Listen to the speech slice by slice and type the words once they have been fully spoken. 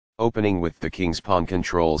Opening with the king's pawn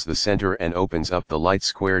controls the center and opens up the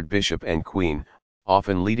light-squared bishop and queen,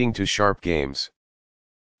 often leading to sharp games.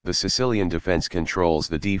 The Sicilian defense controls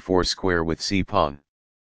the d4 square with c-pawn.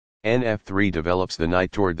 Nf3 develops the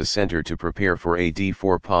knight toward the center to prepare for a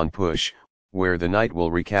d4 pawn push, where the knight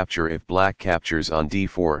will recapture if black captures on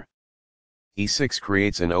d4. E6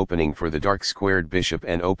 creates an opening for the dark-squared bishop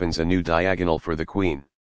and opens a new diagonal for the queen.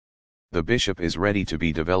 The bishop is ready to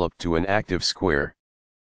be developed to an active square.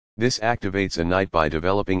 This activates a knight by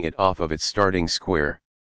developing it off of its starting square.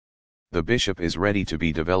 The bishop is ready to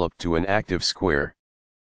be developed to an active square.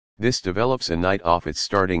 This develops a knight off its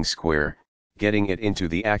starting square, getting it into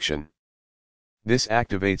the action. This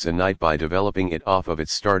activates a knight by developing it off of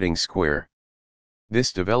its starting square.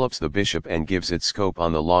 This develops the bishop and gives it scope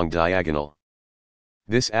on the long diagonal.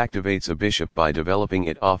 This activates a bishop by developing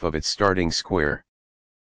it off of its starting square.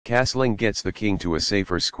 Castling gets the king to a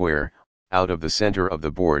safer square, out of the center of the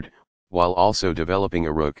board, while also developing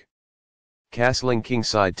a rook. Castling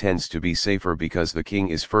kingside tends to be safer because the king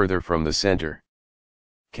is further from the center.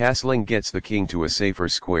 Castling gets the king to a safer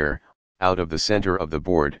square, out of the center of the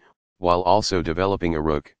board, while also developing a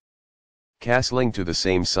rook. Castling to the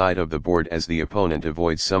same side of the board as the opponent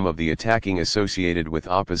avoids some of the attacking associated with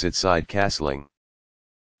opposite side castling.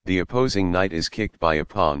 The opposing knight is kicked by a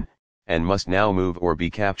pawn, and must now move or be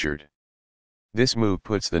captured. This move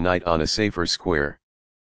puts the knight on a safer square.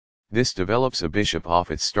 This develops a bishop off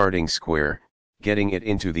its starting square, getting it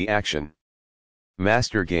into the action.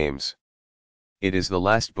 Master Games. It is the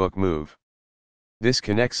last book move. This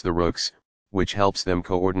connects the rooks, which helps them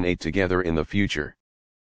coordinate together in the future.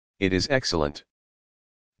 It is excellent.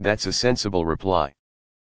 That's a sensible reply.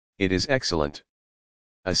 It is excellent.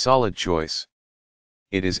 A solid choice.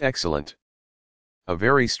 It is excellent. A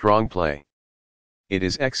very strong play. It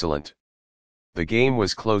is excellent. The game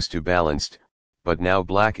was close to balanced, but now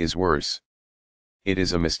black is worse. It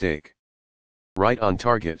is a mistake. Right on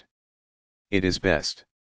target. It is best.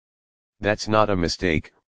 That's not a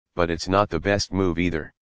mistake, but it's not the best move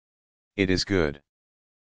either. It is good.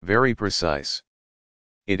 Very precise.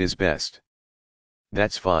 It is best.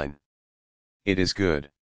 That's fine. It is good.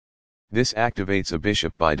 This activates a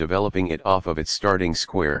bishop by developing it off of its starting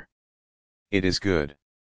square. It is good.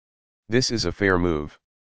 This is a fair move.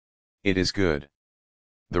 It is good.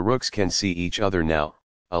 The rooks can see each other now,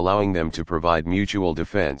 allowing them to provide mutual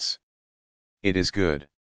defense. It is good.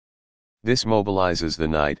 This mobilizes the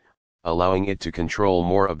knight, allowing it to control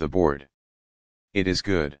more of the board. It is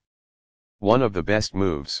good. One of the best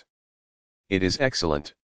moves. It is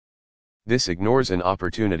excellent. This ignores an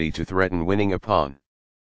opportunity to threaten winning a pawn.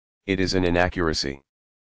 It is an inaccuracy.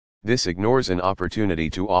 This ignores an opportunity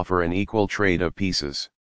to offer an equal trade of pieces.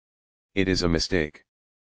 It is a mistake.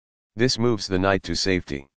 This moves the knight to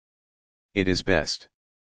safety. It is best.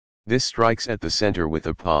 This strikes at the center with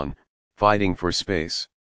a pawn, fighting for space.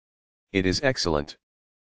 It is excellent.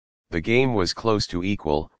 The game was close to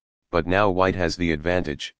equal, but now white has the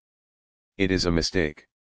advantage. It is a mistake.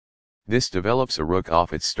 This develops a rook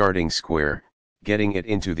off its starting square, getting it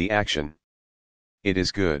into the action. It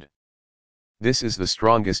is good. This is the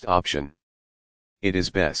strongest option. It is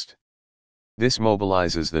best. This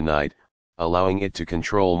mobilizes the knight, allowing it to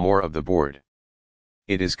control more of the board.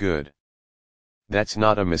 It is good. That's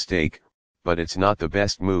not a mistake, but it's not the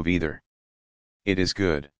best move either. It is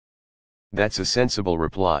good. That's a sensible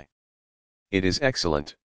reply. It is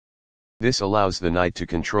excellent. This allows the knight to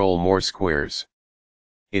control more squares.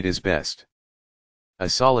 It is best. A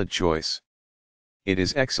solid choice. It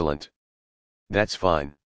is excellent. That's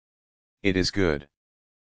fine. It is good.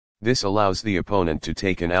 This allows the opponent to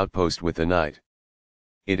take an outpost with the knight.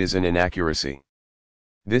 It is an inaccuracy.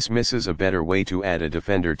 This misses a better way to add a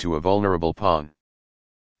defender to a vulnerable pawn.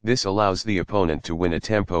 This allows the opponent to win a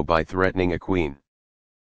tempo by threatening a queen.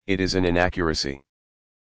 It is an inaccuracy.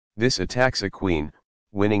 This attacks a queen,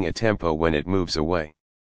 winning a tempo when it moves away.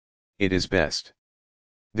 It is best.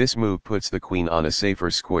 This move puts the queen on a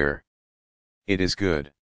safer square. It is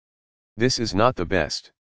good. This is not the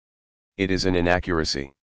best. It is an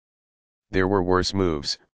inaccuracy. There were worse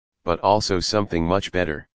moves, but also something much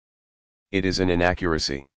better. It is an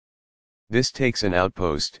inaccuracy. This takes an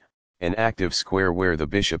outpost, an active square where the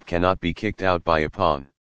bishop cannot be kicked out by a pawn.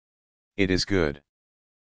 It is good.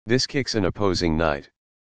 This kicks an opposing knight.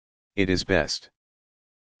 It is best.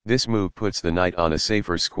 This move puts the knight on a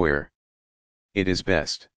safer square. It is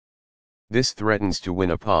best. This threatens to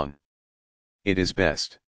win a pawn. It is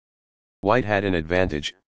best. White had an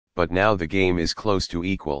advantage, but now the game is close to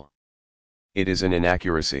equal. It is an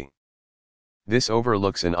inaccuracy. This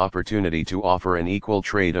overlooks an opportunity to offer an equal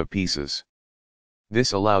trade of pieces.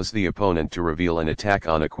 This allows the opponent to reveal an attack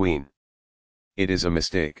on a queen. It is a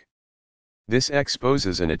mistake. This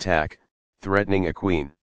exposes an attack, threatening a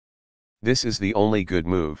queen. This is the only good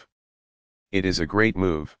move. It is a great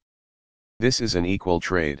move. This is an equal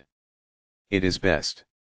trade. It is best.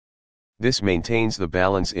 This maintains the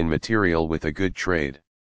balance in material with a good trade.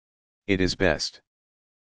 It is best.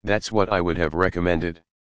 That's what I would have recommended.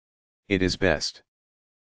 It is best.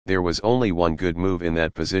 There was only one good move in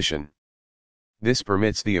that position. This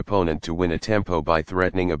permits the opponent to win a tempo by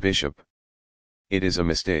threatening a bishop. It is a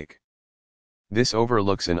mistake. This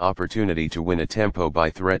overlooks an opportunity to win a tempo by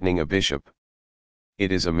threatening a bishop.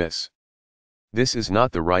 It is a miss. This is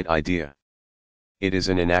not the right idea. It is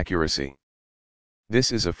an inaccuracy.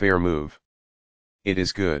 This is a fair move. It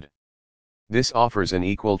is good. This offers an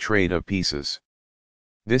equal trade of pieces.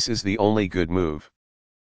 This is the only good move.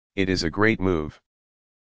 It is a great move.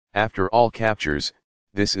 After all captures,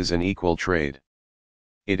 this is an equal trade.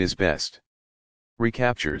 It is best.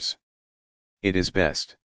 Recaptures. It is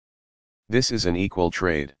best. This is an equal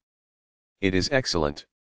trade. It is excellent.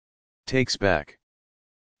 Takes back.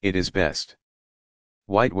 It is best.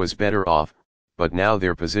 White was better off, but now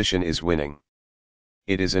their position is winning.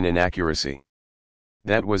 It is an inaccuracy.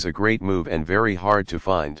 That was a great move and very hard to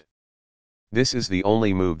find. This is the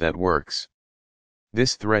only move that works.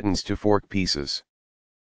 This threatens to fork pieces.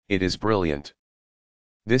 It is brilliant.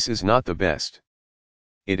 This is not the best.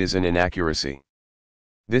 It is an inaccuracy.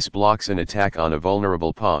 This blocks an attack on a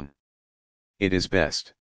vulnerable pawn. It is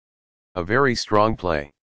best. A very strong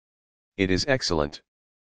play. It is excellent.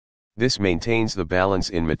 This maintains the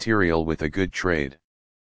balance in material with a good trade.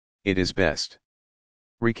 It is best.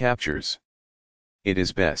 Recaptures. It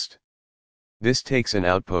is best. This takes an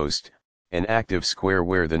outpost, an active square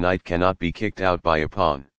where the knight cannot be kicked out by a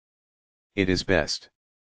pawn. It is best.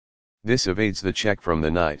 This evades the check from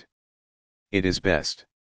the knight. It is best.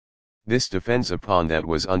 This defends a pawn that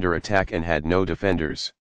was under attack and had no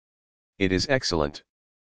defenders. It is excellent.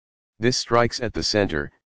 This strikes at the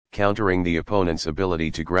center, countering the opponent's ability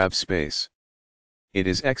to grab space. It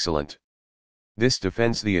is excellent. This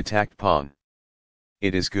defends the attacked pawn.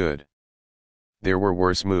 It is good. There were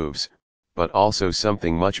worse moves, but also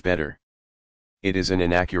something much better. It is an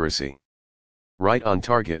inaccuracy. Right on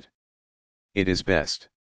target. It is best.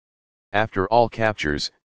 After all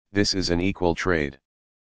captures, this is an equal trade.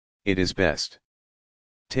 It is best.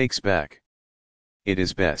 Takes back. It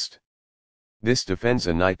is best. This defends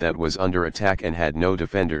a knight that was under attack and had no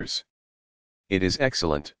defenders. It is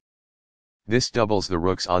excellent. This doubles the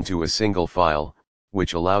rooks onto a single file,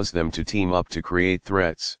 which allows them to team up to create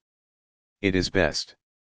threats. It is best.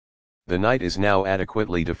 The knight is now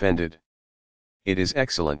adequately defended. It is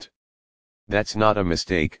excellent. That's not a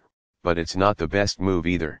mistake, but it's not the best move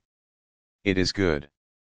either. It is good.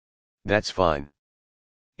 That's fine.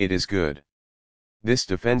 It is good. This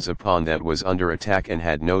defends a pawn that was under attack and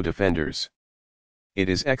had no defenders. It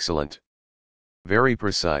is excellent. Very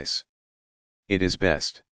precise. It is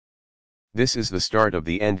best. This is the start of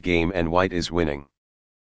the endgame and white is winning.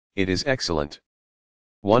 It is excellent.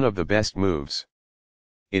 One of the best moves.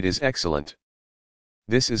 It is excellent.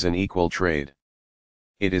 This is an equal trade.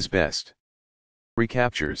 It is best.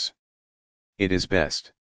 Recaptures. It is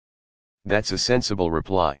best. That's a sensible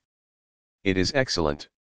reply. It is excellent.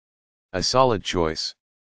 A solid choice.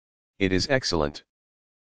 It is excellent.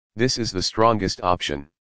 This is the strongest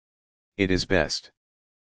option. It is best.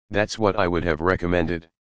 That's what I would have recommended.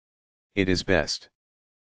 It is best.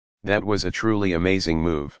 That was a truly amazing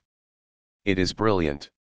move. It is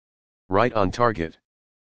brilliant. Right on target.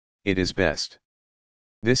 It is best.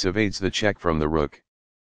 This evades the check from the rook.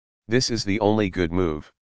 This is the only good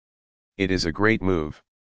move. It is a great move.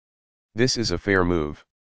 This is a fair move.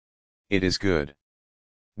 It is good.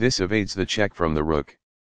 This evades the check from the rook.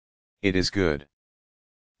 It is good.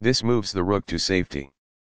 This moves the rook to safety.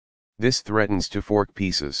 This threatens to fork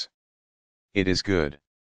pieces. It is good.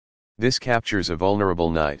 This captures a vulnerable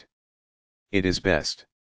knight. It is best.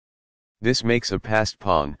 This makes a passed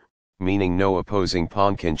pawn, meaning no opposing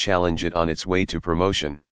pawn can challenge it on its way to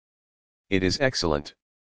promotion. It is excellent.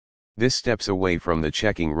 This steps away from the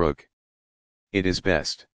checking rook. It is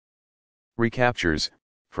best. Recaptures,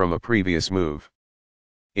 from a previous move.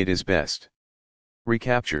 It is best.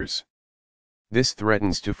 Recaptures. This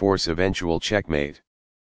threatens to force eventual checkmate.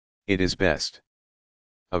 It is best.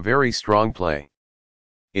 A very strong play.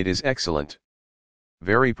 It is excellent.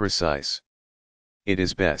 Very precise. It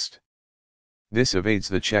is best. This evades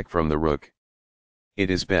the check from the rook. It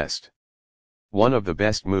is best. One of the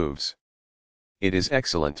best moves. It is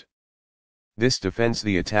excellent. This defends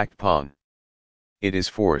the attacked pawn. It is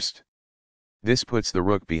forced. This puts the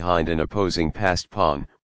rook behind an opposing passed pawn,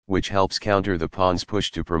 which helps counter the pawn's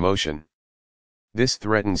push to promotion. This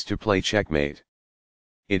threatens to play checkmate.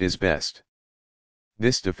 It is best.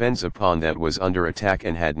 This defends a pawn that was under attack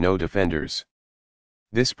and had no defenders.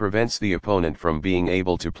 This prevents the opponent from being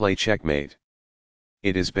able to play checkmate.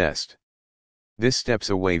 It is best. This steps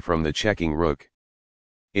away from the checking rook.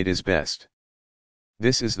 It is best.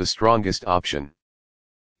 This is the strongest option.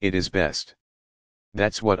 It is best.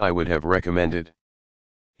 That's what I would have recommended.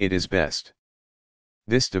 It is best.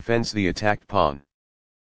 This defends the attacked pawn.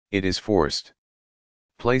 It is forced.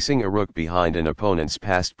 Placing a rook behind an opponent's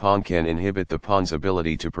passed pawn can inhibit the pawn's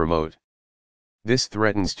ability to promote. This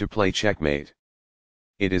threatens to play checkmate.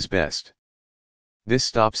 It is best. This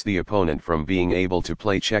stops the opponent from being able to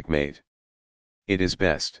play checkmate. It is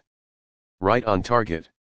best. Right on target.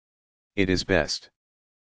 It is best.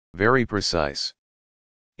 Very precise.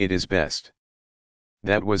 It is best.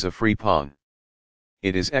 That was a free pawn.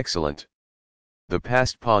 It is excellent. The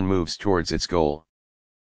passed pawn moves towards its goal.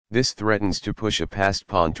 This threatens to push a passed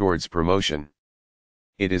pawn towards promotion.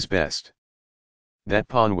 It is best. That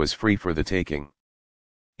pawn was free for the taking.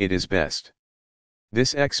 It is best.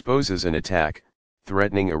 This exposes an attack,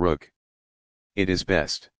 threatening a rook. It is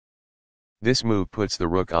best. This move puts the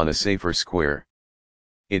rook on a safer square.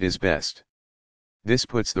 It is best. This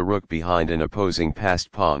puts the rook behind an opposing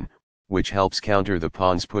passed pawn, which helps counter the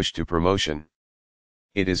pawn's push to promotion.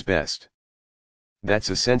 It is best. That's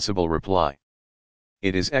a sensible reply.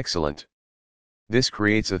 It is excellent. This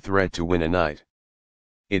creates a threat to win a knight.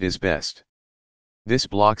 It is best. This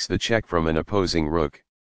blocks the check from an opposing rook.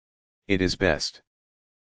 It is best.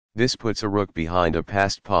 This puts a rook behind a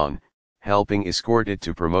passed pawn, helping escort it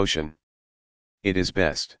to promotion. It is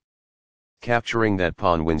best. Capturing that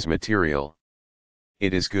pawn wins material.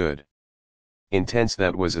 It is good. Intense.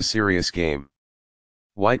 That was a serious game.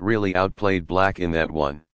 White really outplayed black in that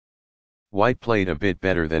one. White played a bit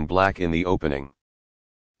better than black in the opening.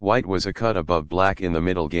 White was a cut above black in the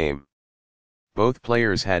middle game. Both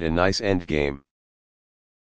players had a nice endgame.